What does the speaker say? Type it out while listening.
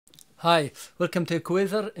Hi, welcome to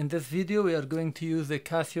Equaser. In this video we are going to use the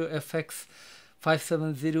Casio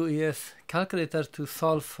FX570ES calculator to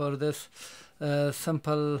solve for this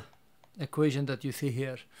simple equation that you see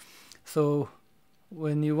here. So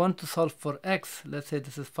when you want to solve for x, let's say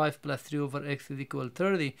this is 5 plus 3 over x is equal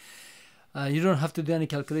 30, you don't have to do any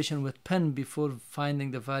calculation with pen before finding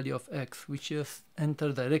the value of x. We just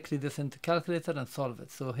enter directly this into calculator and solve it.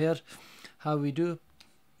 So here how we do: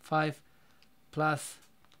 5 plus,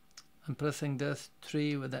 I'm pressing this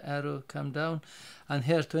 3 with the arrow come down, and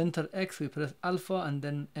here to enter x we press alpha and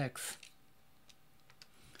then x.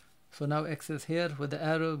 So now x is here with the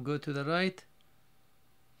arrow, go to the right,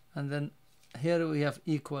 and then here we have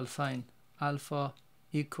equal sign, alpha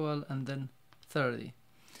equal and then 30.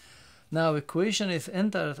 Now equation is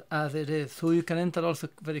entered as it is, so you can enter also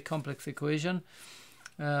very complex equation,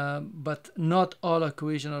 but not all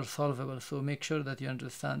equations are solvable, so make sure that you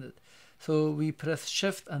understand it. So we press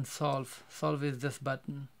shift and solve. Solve is this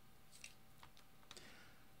button.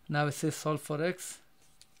 Now it says solve for x.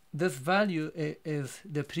 This value is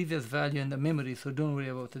the previous value in the memory, so don't worry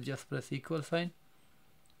about it, just press equal sign.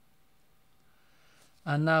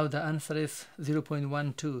 And now the answer is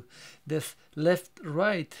 0.12. This left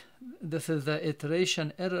right, this is the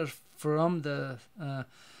iteration error from the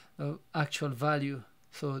actual value.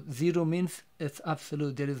 So 0 means it's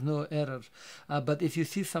absolute, there is no error. But if you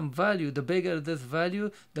see some value, the bigger this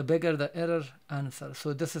value, the bigger the error answer.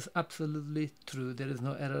 So this is absolutely true, there is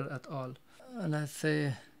no error at all. Let's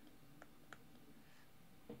say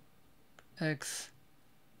x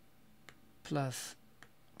plus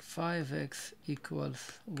 5x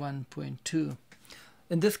equals 1.2.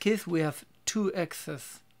 In this case we have two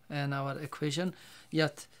x's in our equation,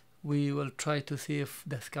 yet we will try to see if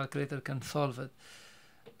this calculator can solve it.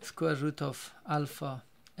 Square root of alpha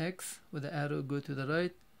x with the arrow go to the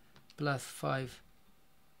right, plus 5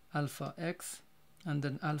 alpha x, and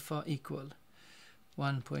then alpha equal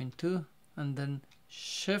 1.2, and then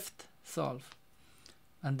shift solve,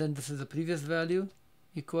 and then this is the previous value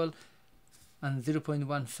equal, and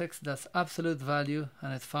 0.16, that's absolute value,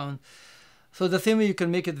 and it's found. So the same way you can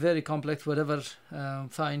make it very complex, whatever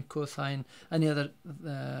sine, cosine, any other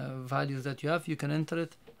values that you have, you can enter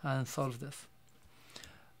it and solve this.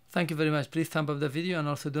 Thank you very much. Please thumb up the video and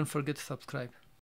also don't forget to subscribe.